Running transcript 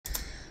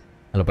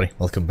Hello buddy,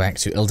 welcome back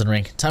to Elden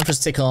Ring. Time for us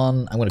to take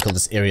on, I'm going to call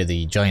this area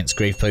the Giant's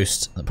Grave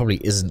Post. That probably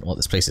isn't what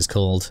this place is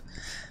called,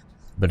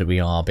 but we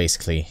are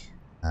basically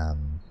the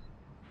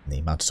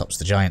mountaintops of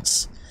the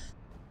Giants.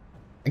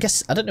 I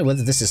guess, I don't know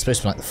whether this is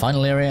supposed to be like the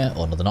final area,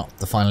 or not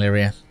the final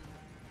area.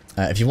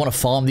 If you want to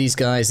farm these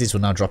guys, these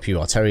will now drop you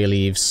Arteria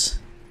leaves.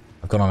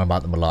 I've gone on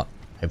about them a lot,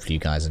 hopefully you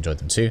guys enjoyed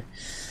them too.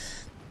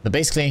 But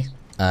basically,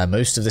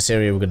 most of this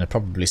area we're going to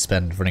probably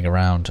spend running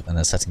around and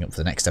then setting up for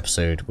the next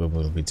episode where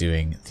we'll be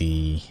doing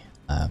the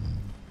I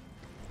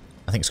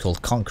think it's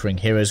called Conquering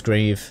Hero's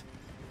Grave.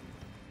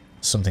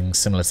 Something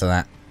similar to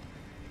that.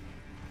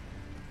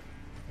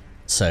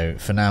 So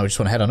for now we just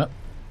want to head on up.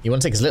 You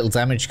want to take as little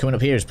damage coming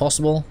up here as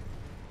possible.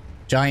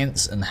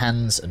 Giants and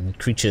hands and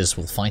creatures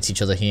will fight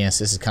each other here,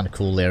 so this is kind of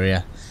cool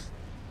area.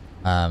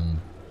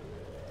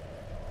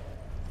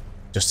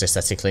 Just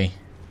aesthetically.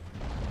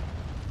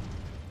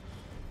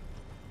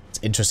 It's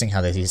interesting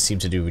how they seem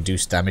to do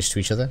reduced damage to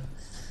each other.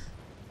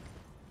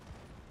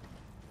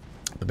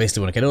 But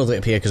basically, we want to get all the way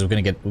up here because we're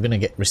gonna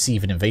get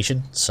receive an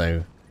invasion.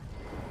 So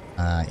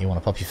you want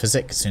to pop your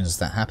physic as soon as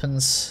that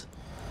happens,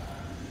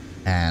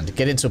 and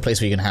get into a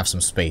place where you're gonna have some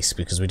space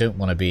because we don't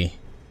want to be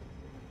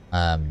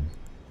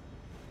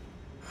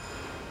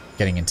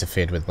getting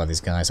interfered with by these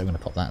guys. I'm gonna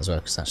pop that as well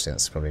because actually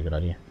that's probably a good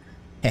idea.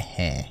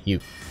 Hehe, you.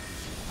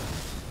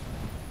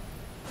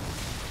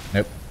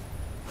 Nope.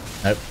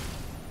 Nope.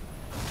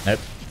 Nope.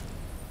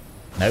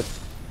 Nope.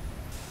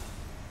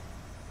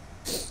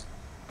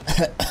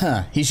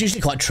 He's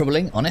usually quite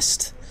troubling,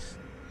 honest.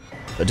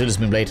 But do this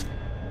Moonblade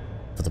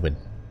for the win.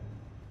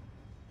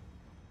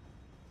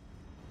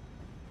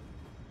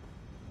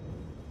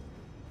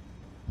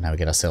 Now we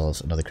get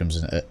ourselves another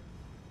Crimson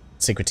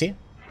Secret Tier.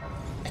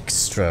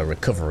 Extra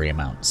recovery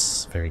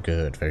amounts. Very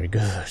good, very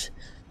good.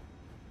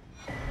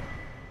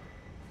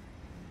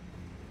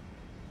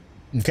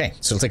 Okay,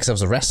 so we'll take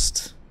ourselves a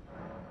rest.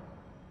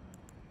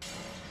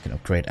 We can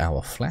upgrade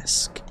our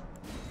flask.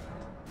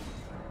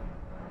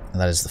 And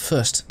that is the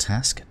first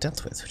task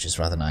dealt with, which is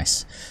rather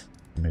nice.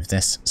 Remove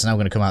this. So now we're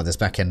going to come out of this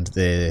back end.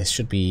 There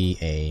should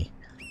be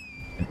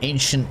an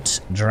ancient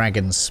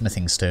dragon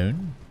smithing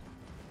stone.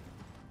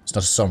 It's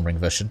not a sombering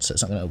version, so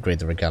it's not going to upgrade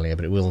the regalia,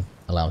 but it will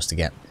allow us to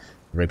get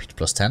the rapid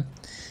plus 10.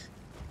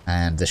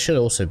 And there should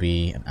also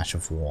be an Ash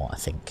of War, I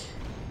think.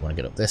 We want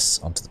to get up this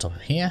onto the top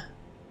of here.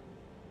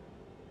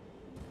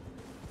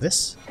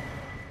 This.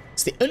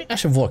 It's the only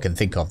Ash of War I can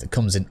think of that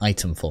comes in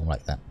item form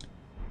like that,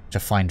 which I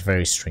find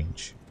very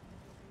strange.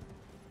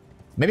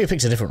 Maybe I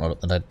picked a different one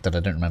that I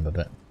don't remember,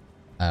 but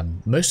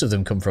most of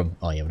them come from...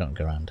 Oh yeah, we don't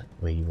go around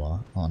where you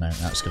are. Oh no,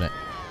 that's gonna...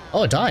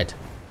 Oh, I died!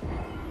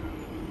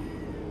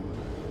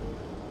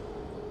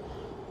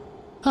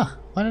 Huh,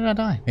 why did I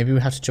die? Maybe we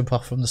have to jump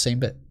off from the same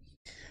bit.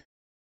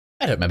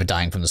 I don't remember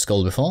dying from the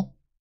skull before.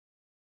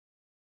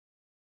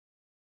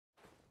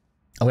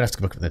 I'm gonna have to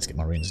go back up there to get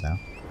my runes now.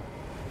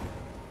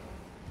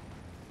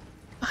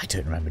 I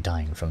don't remember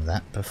dying from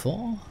that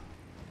before.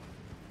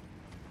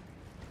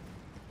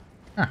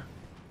 Huh.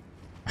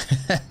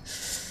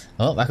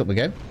 Oh, back up we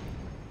go. I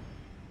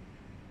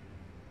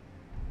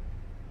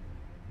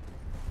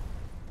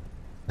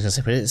was gonna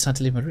say, but I decided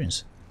to leave my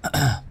runes.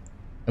 I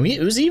mean,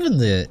 it was even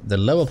the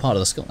lower part of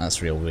the skull.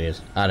 That's real weird.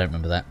 I don't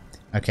remember that.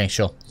 Okay,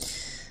 sure.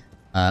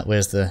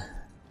 Where's the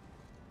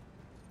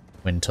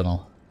wind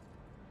tunnel?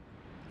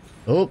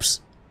 Oops.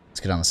 Let's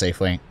go down the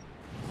safe way.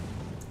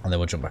 And then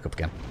we'll jump back up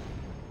again.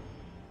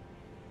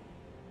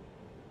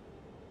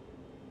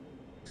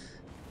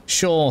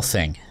 Sure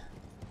thing.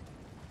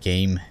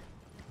 Game.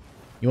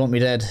 You want me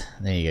dead?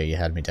 There you go, you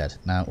had me dead.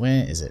 Now,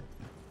 where is it?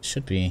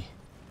 Should be...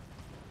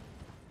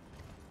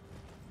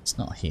 It's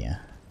not here.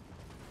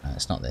 No,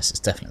 it's not this.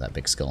 It's definitely that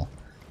big skull.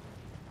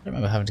 I don't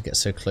remember having to get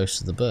so close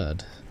to the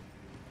bird.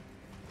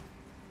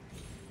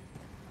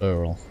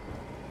 Burl.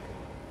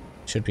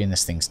 Should be in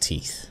this thing's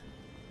teeth.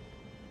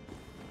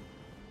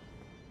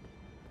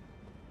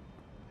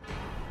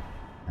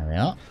 There we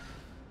are.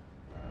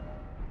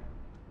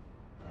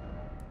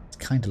 It's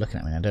kind of looking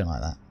at me. I don't like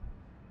that.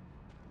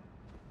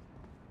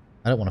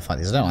 I don't want to fight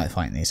these. I don't like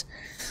fighting these.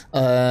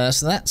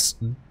 So that's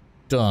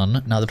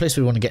done. Now the place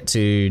we want to get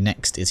to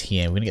next is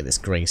here. We're going to get this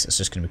grace. It's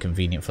just going to be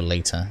convenient for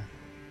later.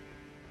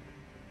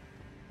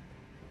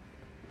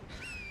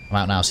 I'm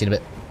out now. See you in a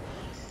bit.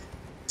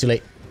 Too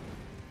late.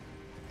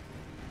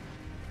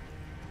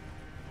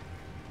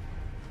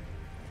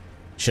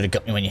 Should have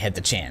got me when you had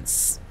the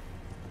chance.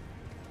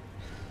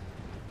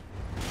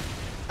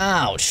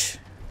 Ouch.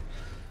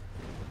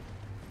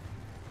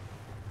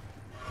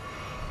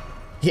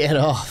 Get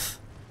off.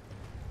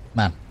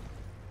 Man,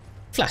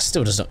 Flash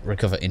still does not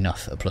recover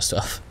enough at plus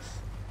stuff.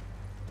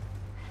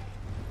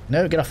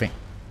 No, get off me.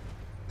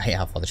 I hate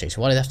how far they chase.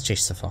 Why do they have to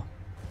chase so far?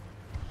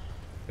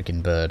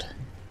 Freaking bird.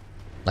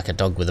 Like a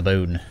dog with a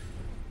bone.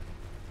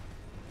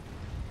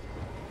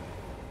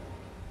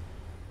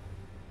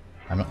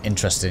 I'm not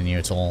interested in you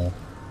at all.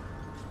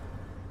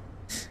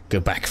 Go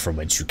back from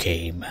whence you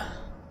came.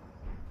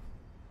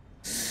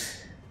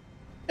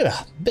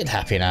 A bit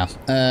happy now.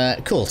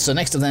 Cool, so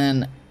next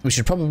then we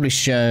should probably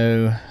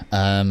show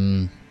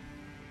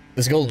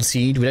There's a golden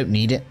seed. We don't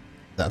need it.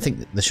 I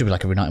think there should be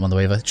like a rune item on the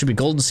way over. There should be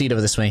golden seed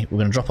over this way. We're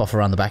going to drop off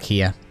around the back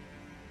here.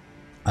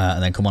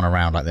 And then come on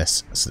around like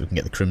this so that we can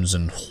get the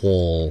Crimson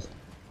Hall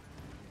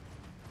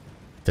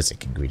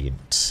physic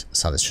ingredient.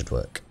 That's how this should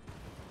work.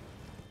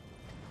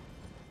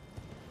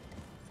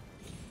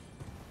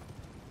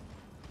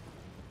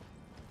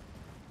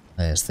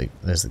 There's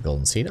the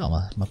golden seed. Oh,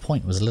 my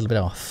point was a little bit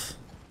off.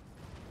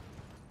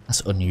 That's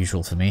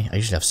unusual for me. I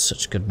usually have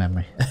such good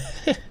memory.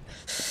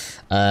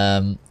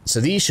 So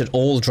these should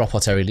all drop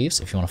artillery leaves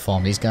if you want to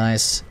farm these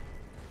guys.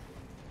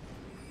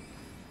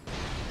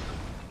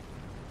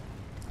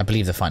 I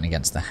believe they're fighting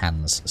against the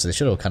hands, so they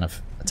should all kind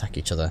of attack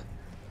each other.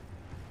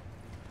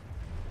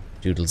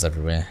 Doodles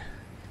everywhere.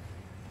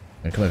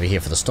 I'm going to come over here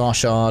for the Star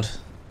Shard.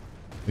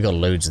 We've got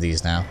loads of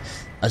these now.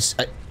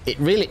 It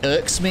really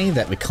irks me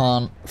that we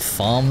can't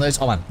farm those.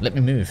 Oh man, let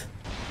me move.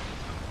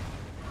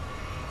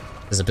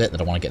 There's a bit that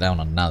I want to get down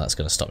on now that's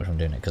going to stop me from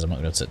doing it because I'm not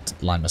going to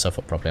line myself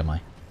up properly, am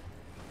I?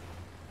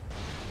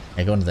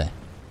 Hey, go under there.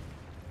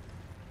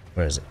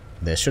 Where is it?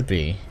 There should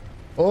be...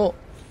 Oh!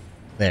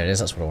 There it is,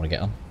 that's what I want to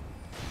get on.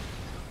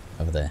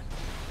 Over there.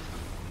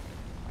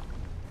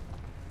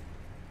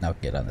 Now we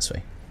can get down this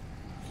way.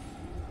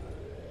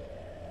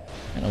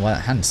 I don't know why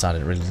that hand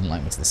decided it really didn't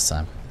like me this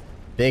time.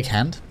 Big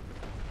hand.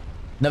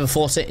 Never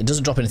fought it, it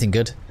doesn't drop anything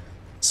good.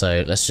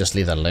 So let's just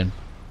leave that alone.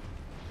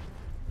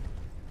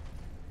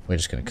 We're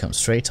just going to come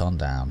straight on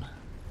down.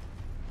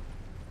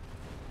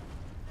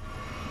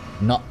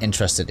 Not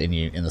interested in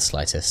you in the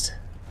slightest.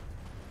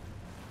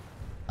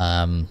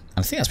 And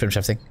I think that's pretty much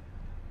everything.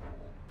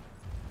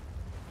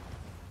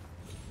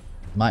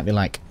 Might be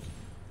like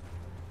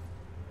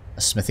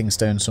a smithing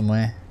stone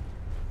somewhere.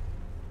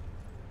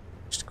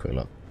 Just a quick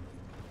look.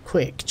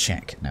 Quick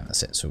check. No,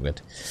 that's it. So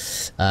good.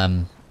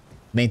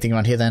 Main thing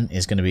around here then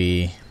is going to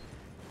be...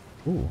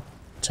 Ooh,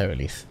 terror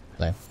leaf.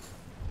 Hello.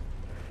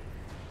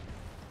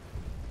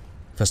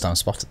 First time I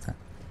spotted that.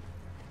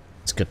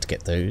 It's good to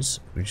get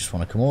those. We just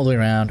want to come all the way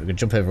around. We're going to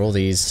jump over all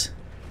these.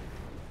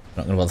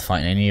 We're not going to bother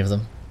fighting any of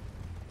them.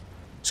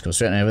 Just go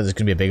straight over. There's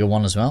going to be a bigger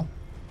one as well.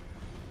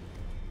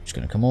 Just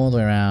going to come all the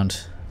way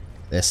around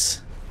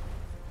this.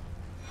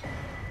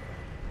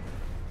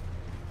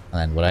 And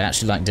then what I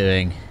actually like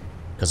doing,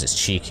 because it's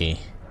cheeky,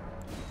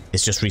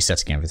 is just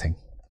resetting everything.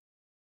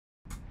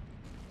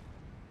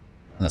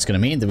 And that's going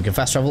to mean that we can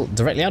fast travel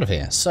directly out of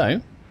here.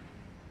 So,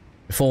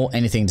 before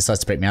anything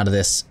decides to break me out of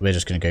this, we're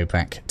just going to go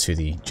back to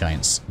the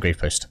Giant's grave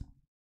post.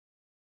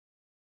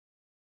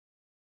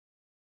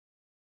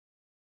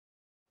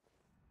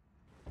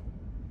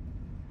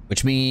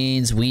 Which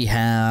means we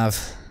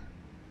have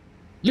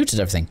looted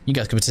everything. You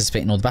guys can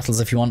participate in all the battles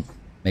if you want.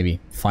 Maybe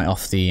fight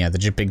off the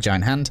big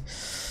giant hand.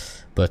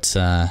 But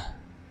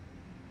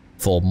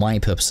for my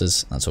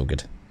purposes, that's all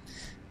good.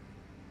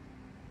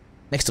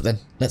 Next up then,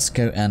 let's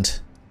go and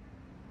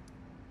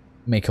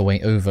make our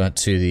way over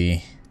to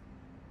the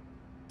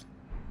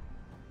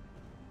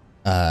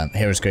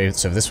Hero's Grave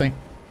that's over this way.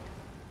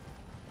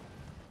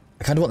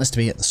 I kind of want this to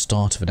be at the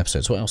start of an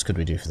episode, so what else could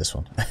we do for this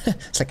one?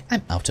 It's like,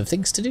 I'm out of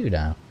things to do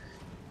now.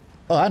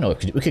 Oh, I know what we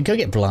could do. We could go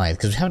get Blythe,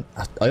 because we haven't...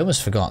 I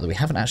almost forgot that we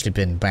haven't actually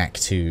been back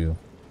to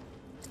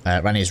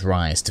Ranni's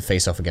Rise to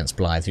face off against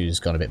Blythe, who's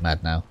gone a bit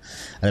mad now.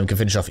 And then we can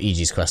finish off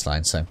EG's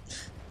questline, so...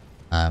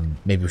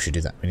 maybe we should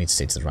do that. We need to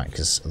stay to the right,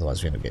 because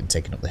otherwise we end up getting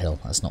taken up the hill.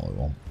 That's not what we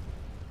want.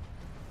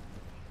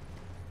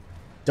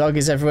 Dog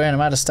is everywhere and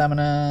I'm out of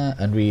stamina.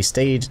 And we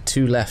stayed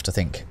to left, I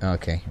think.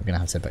 Okay, we're going to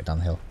have to head back down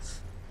the hill.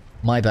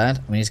 My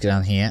bad. We need to go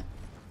down here.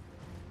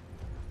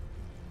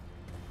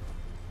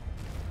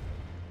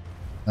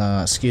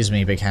 Excuse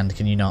me, big hand.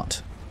 Can you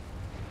not?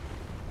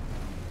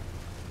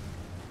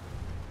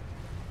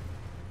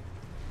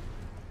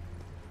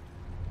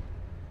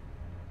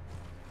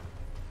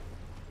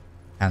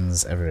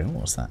 Hands everywhere.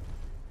 What was that?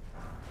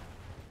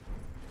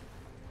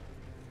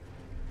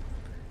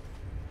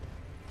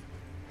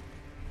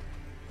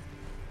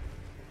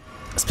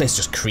 This place is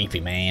just creepy,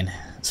 man.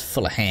 It's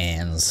full of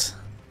hands.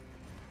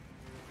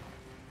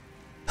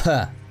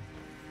 Huh.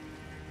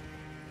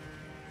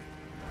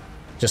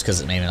 Just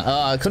because it made me...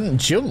 Oh, I couldn't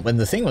jump when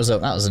the thing was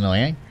up. That was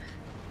annoying.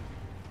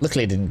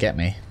 Luckily it didn't get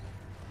me.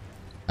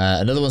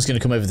 Another one's going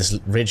to come over this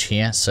ridge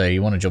here, so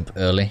you want to jump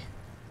early.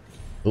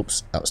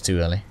 Oops, that was too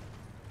early.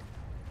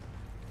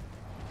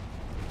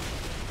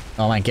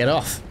 Oh man, get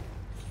off.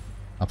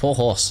 My poor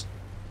horse.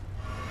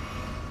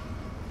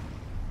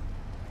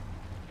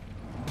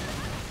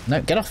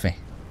 No, get off me.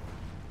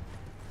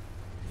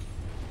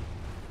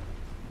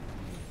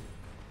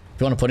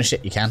 If you want to punish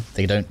it, you can.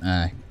 They don't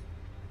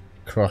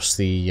cross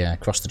the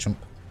jump.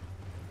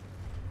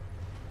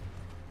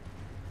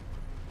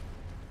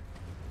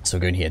 So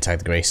we're going here, tag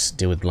the Grace,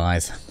 deal with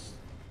Blythe.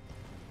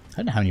 I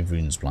don't know how many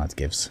runes Blythe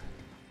gives.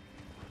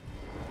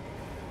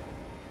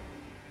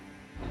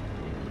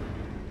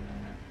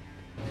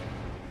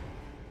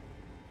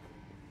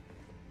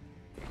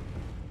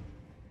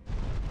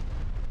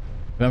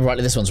 Remember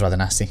rightly, this one's rather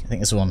nasty. I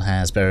think this one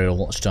has Burial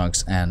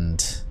Watchdogs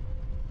and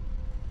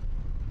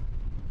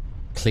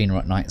Cleaner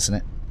at Nights in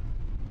it.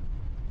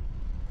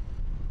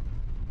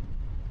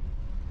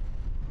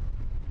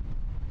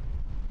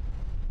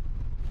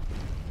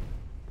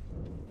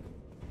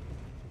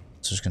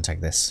 So just going to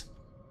take this.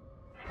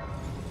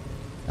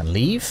 And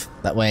leave.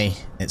 That way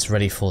it's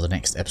ready for the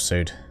next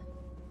episode.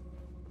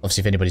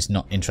 Obviously if anybody's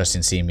not interested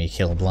in seeing me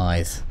kill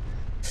Blythe,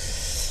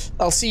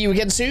 I'll see you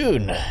again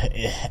soon.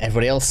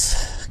 Everybody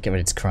else, get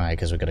ready to cry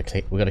because we've got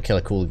to kill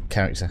a cool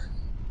character.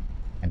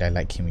 And I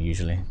like him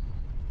usually.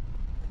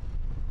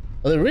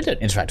 Although we really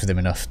don't interact with him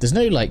enough. There's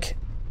no like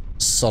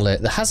Solaire.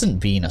 There hasn't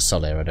been a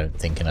Solaire, I don't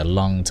think, in a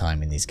long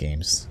time in these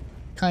games.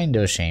 Kind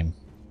of a shame.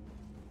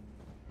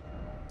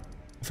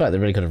 I feel like they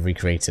really could have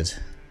recreated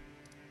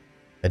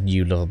a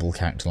new lovable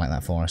character like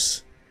that for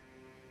us.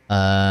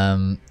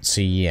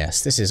 So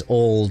yes, this is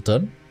all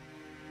done.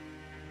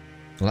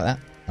 I like that.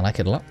 I like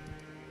it a lot.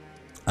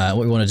 What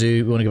we want to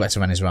do, we want to go back to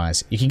Ranni's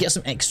Rise. You can get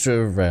some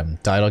extra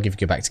dialogue if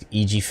you go back to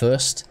EG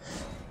first,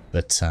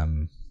 but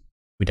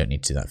we don't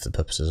need to do that for the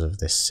purposes of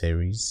this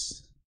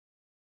series.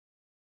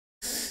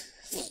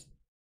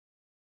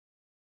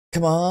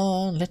 Come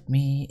on, let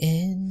me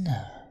in.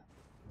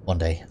 One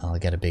day I'll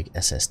get a big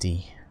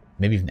SSD,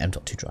 maybe even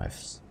M.2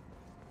 drives.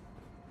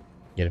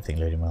 Get everything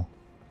loading well.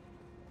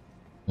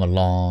 I'm a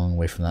long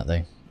way from that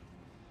though.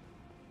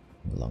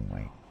 A long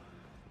way.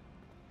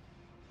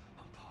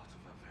 I'm part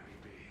of her very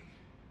being.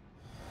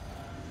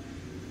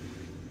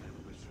 Never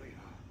betray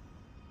her.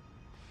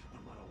 No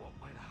matter what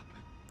might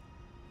happen.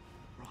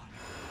 Run.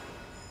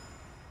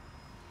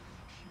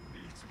 She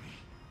needs me.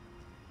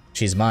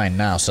 She's mine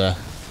now, sir.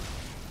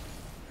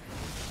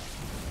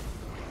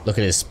 Look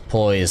at his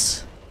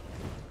poise.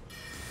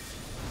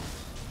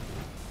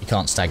 You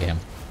can't stagger him,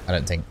 I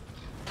don't think.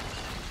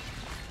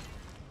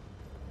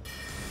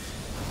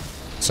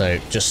 So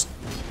just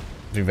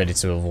be ready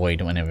to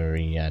avoid whenever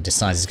he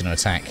decides he's going to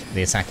attack.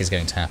 The attack is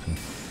going to happen.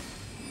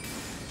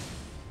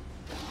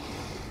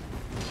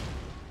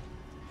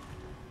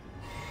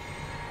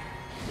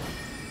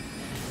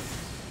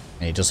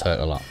 And he does hurt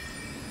a lot.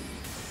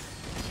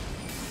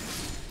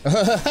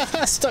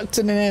 Stuck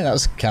to the in. That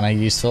was kind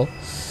of useful.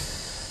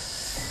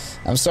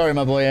 I'm sorry,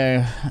 my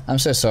boyo. I'm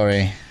so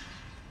sorry.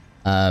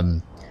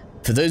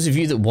 For those of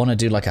you that want to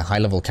do like a high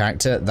level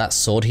character, that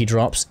sword he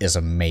drops is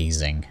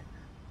amazing.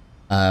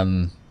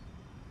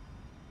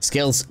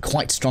 Scales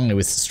quite strongly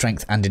with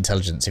strength and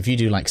intelligence. If you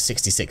do like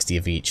 60-60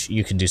 of each,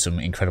 you can do some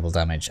incredible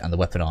damage, and the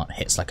weapon art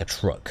hits like a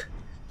truck.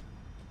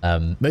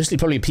 Mostly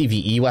probably a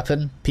PvE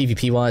weapon.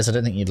 PvP wise, I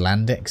don't think you'd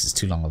land it because it's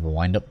too long of a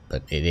wind up,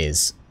 but it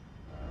is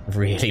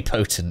really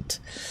potent.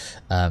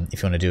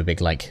 If you want to do a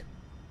big like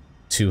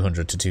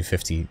 200 to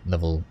 250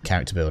 level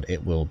character build,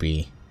 it will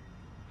be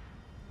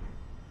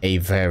a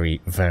very,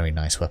 very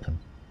nice weapon.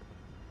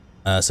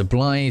 So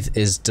Blythe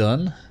is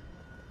done.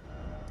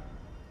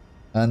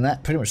 And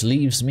that pretty much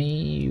leaves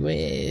me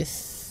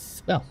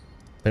with, well,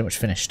 pretty much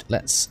finished.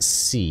 Let's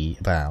see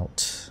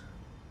about,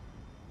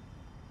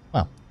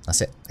 well,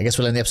 that's it. I guess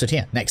we'll end the episode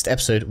here. Next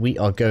episode, we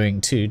are going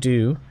to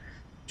do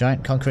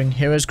Giant Conquering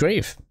Hero's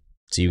Grave.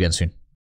 See you again soon.